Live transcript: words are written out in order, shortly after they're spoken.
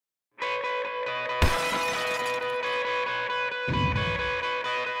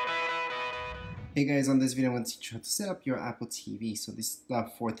Hey guys, on this video I'm going to teach you how to set up your Apple TV. So this is the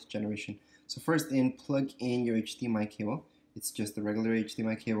 4th generation. So first plug in your HDMI cable. It's just the regular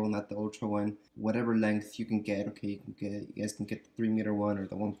HDMI cable, not the ultra one. Whatever length you can get, okay, you guys can get the 3-meter one or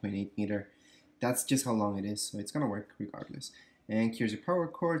the 1.8 meter. That's just how long it is, so it's gonna work regardless. And here's your power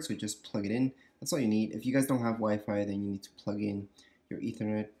cord, so just plug it in. That's all you need. If you guys don't have Wi-Fi, then you need to plug in your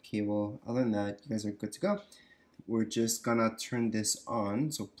Ethernet cable. Other than that, you guys are good to go. We're just gonna turn this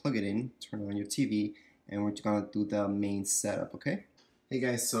on, so plug it in, turn on your TV, and we're gonna do the main setup, okay? Hey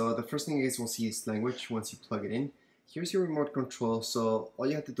guys, so the first thing you guys will see is language once you plug it in. Here's your remote control, so all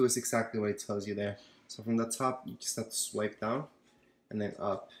you have to do is exactly what it tells you there. So from the top, you just have to swipe down, and then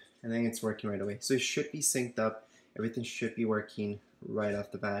up, and then it's working right away. So it should be synced up, everything should be working right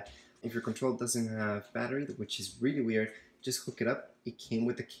off the bat. If your control doesn't have battery, which is really weird, just hook it up. It came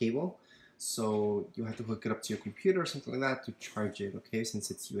with a cable, so you have to hook it up to your computer or something like that to charge it, okay,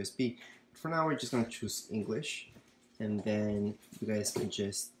 since it's USB. But for now, we're just gonna choose English, and then you guys can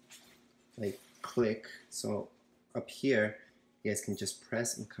just like click. So up here, you guys can just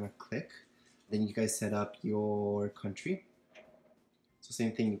press and kind of click. Then you guys set up your country. So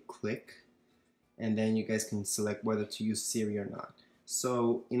same thing, you click, and then you guys can select whether to use Siri or not.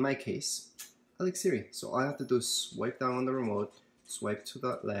 So in my case, I like Siri. So all I have to do is swipe down on the remote, swipe to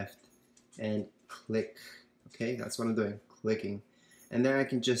the left, and click. Okay, that's what I'm doing, clicking. And then I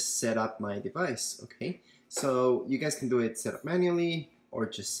can just set up my device, okay? So you guys can do it set up manually or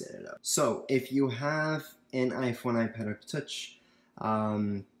just set it up. So if you have an iPhone, iPad, or Touch,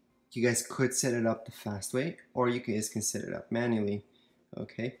 you guys could set it up the fast way, or you guys can set it up manually,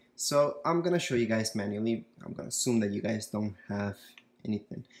 okay? So I'm gonna show you guys manually. I'm gonna assume that you guys don't have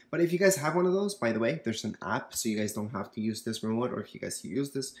anything. But if you guys have one of those, by the way, there's an app, so you guys don't have to use this remote, or if you guys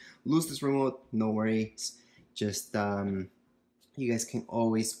lose this remote, no worries. Just you guys can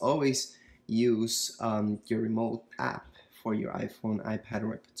always use your remote app for your iPhone, iPad,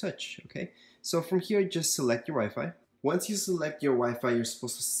 or iPod Touch, okay? So from here, just select your Wi-Fi. Once you select your Wi-Fi, you're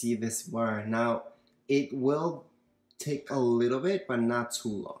supposed to see this bar. Now, it will take a little bit, but not too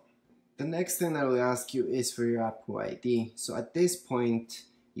long. The next thing that I will ask you is for your Apple ID. So at this point,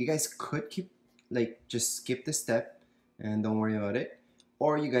 you guys could just skip the step and don't worry about it.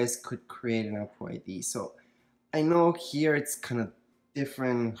 Or you guys could create an Apple ID. So I know here it's kind of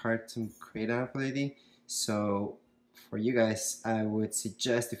different, hard to create an Apple ID. So for you guys, I would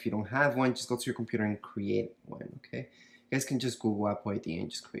suggest if you don't have one, just go to your computer and create one, okay? You guys can just Google Apple ID and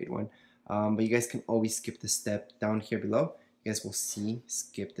just create one. But you guys can always skip the step down here below. You guys will see,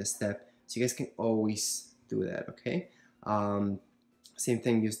 skip the step. So you guys can always do that, okay? Same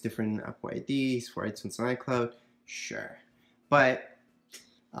thing, use different Apple IDs for iTunes and iCloud, sure. But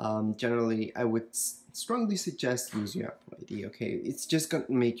generally, I would strongly suggest use your Apple ID, okay? It's just gonna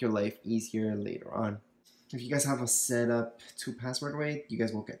make your life easier later on. If you guys have a setup to password way, you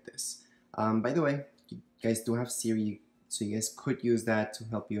guys will get this. By the way, you guys do have Siri, so you guys could use that to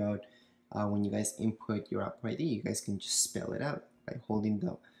help you out. When you guys input your Apple ID, you guys can just spell it out by holding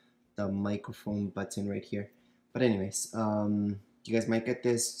the microphone button right here. But anyways, you guys might get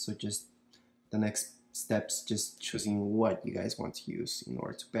this, so just the next steps, just choosing what you guys want to use in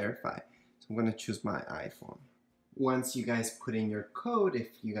order to verify. So I'm gonna choose my iPhone. Once you guys put in your code, if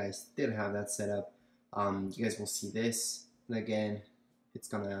you guys did have that set up, you guys will see this, and again, it's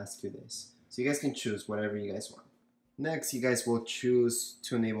gonna ask you this. So you guys can choose whatever you guys want. Next, you guys will choose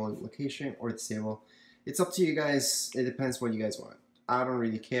to enable location or disable. It's up to you guys, it depends what you guys want. I don't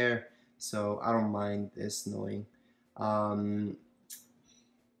really care, so I don't mind this knowing.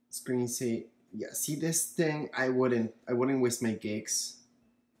 Screen say, yeah, see this thing, I wouldn't waste my gigs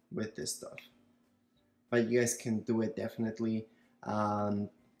with this stuff. But you guys can do it definitely.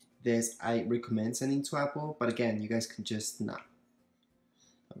 This I recommend sending to Apple, but again, you guys can just not.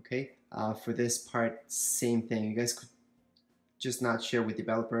 Okay, for this part, same thing. You guys could just not share with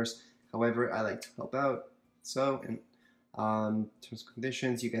developers. However, I like to help out. So, and terms and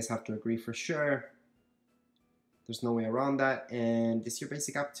conditions, you guys have to agree for sure. There's no way around that, and this is your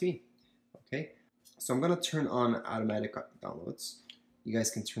basic Apple TV. Okay, so I'm gonna turn on automatic downloads. You guys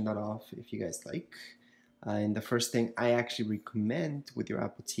can turn that off if you guys like. And the first thing I actually recommend with your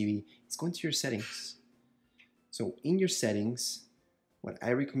Apple TV is going to your settings. So in your settings, what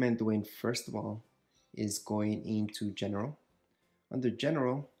I recommend doing first of all is going into General. Under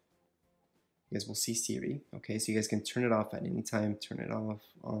General, you guys will see Siri. Okay, so you guys can turn it off at any time, turn it off,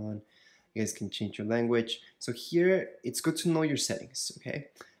 on. You guys can change your language. So here, it's good to know your settings, okay?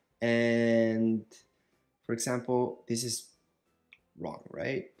 And for example, this is wrong,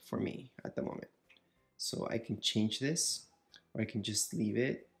 right? For me at the moment. So I can change this, or I can just leave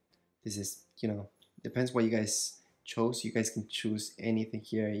it. This is, depends what you guys chose. You guys can choose anything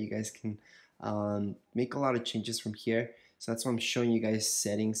here. You guys can make a lot of changes from here. So that's why I'm showing you guys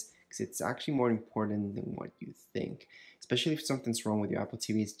settings, because it's actually more important than what you think. Especially if something's wrong with your Apple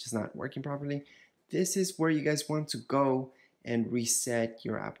TV, it's just not working properly. This is where you guys want to go and reset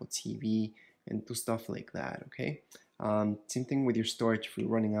your Apple TV and do stuff like that, okay? Same thing with your storage. If you're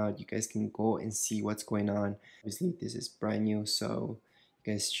running out, you guys can go and see what's going on. Obviously, this is brand new, so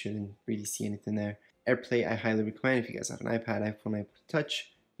you guys shouldn't really see anything there. Airplay, I highly recommend. If you guys have an iPad, iPhone, iPod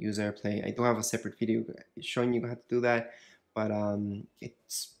Touch, use Airplay. I do have a separate video showing you how to do that, but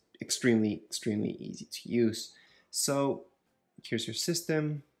it's extremely easy to use. So here's your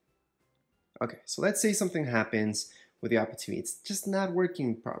system. Okay, so let's say something happens with your Apple TV. It's just not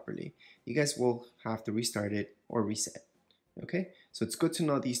working properly. You guys will have to restart it or reset. Okay, so it's good to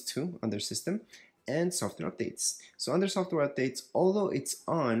know these two under system and software updates. So under software updates, although it's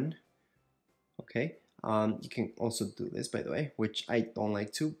on, okay, you can also do this, by the way, which I don't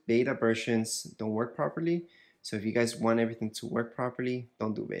like to. Beta versions don't work properly. So if you guys want everything to work properly,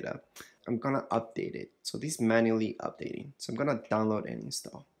 don't do beta. I'm gonna update it. So this is manually updating. So I'm gonna download and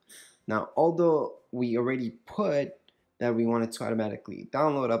install. Now, although we already put that we wanted to automatically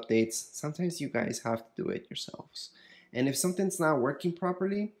download updates, sometimes you guys have to do it yourselves. And if something's not working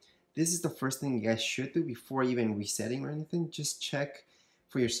properly, this is the first thing you guys should do before even resetting or anything. Just check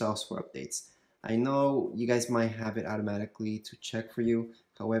for yourselves for updates. I know you guys might have it automatically to check for you.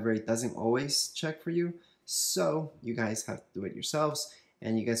 However, it doesn't always check for you. So you guys have to do it yourselves,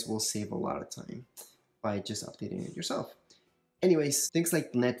 and you guys will save a lot of time by just updating it yourself. Anyways, things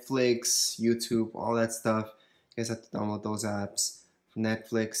like Netflix, YouTube, all that stuff, you guys have to download those apps. For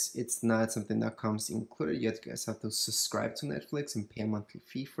Netflix, it's not something that comes included. You guys have to subscribe to Netflix and pay a monthly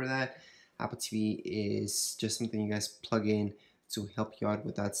fee for that. Apple TV is just something you guys plug in to help you out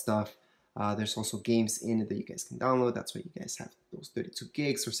with that stuff. There's also games in it that you guys can download. That's why you guys have those 32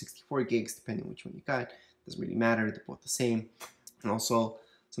 gigs or 64 gigs, depending on which one you got. Doesn't really matter, they're both the same. And also,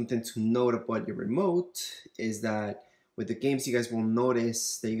 something to note about your remote is that with the games, you guys will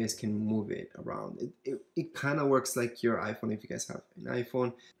notice that you guys can move it around. It kind of works like your iPhone if you guys have an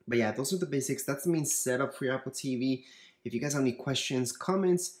iPhone. But yeah, those are the basics. That's the main setup for your Apple TV. If you guys have any questions,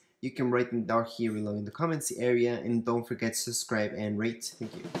 comments, you can write them down here below in the comments area. And don't forget to subscribe and rate.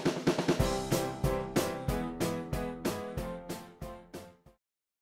 Thank you.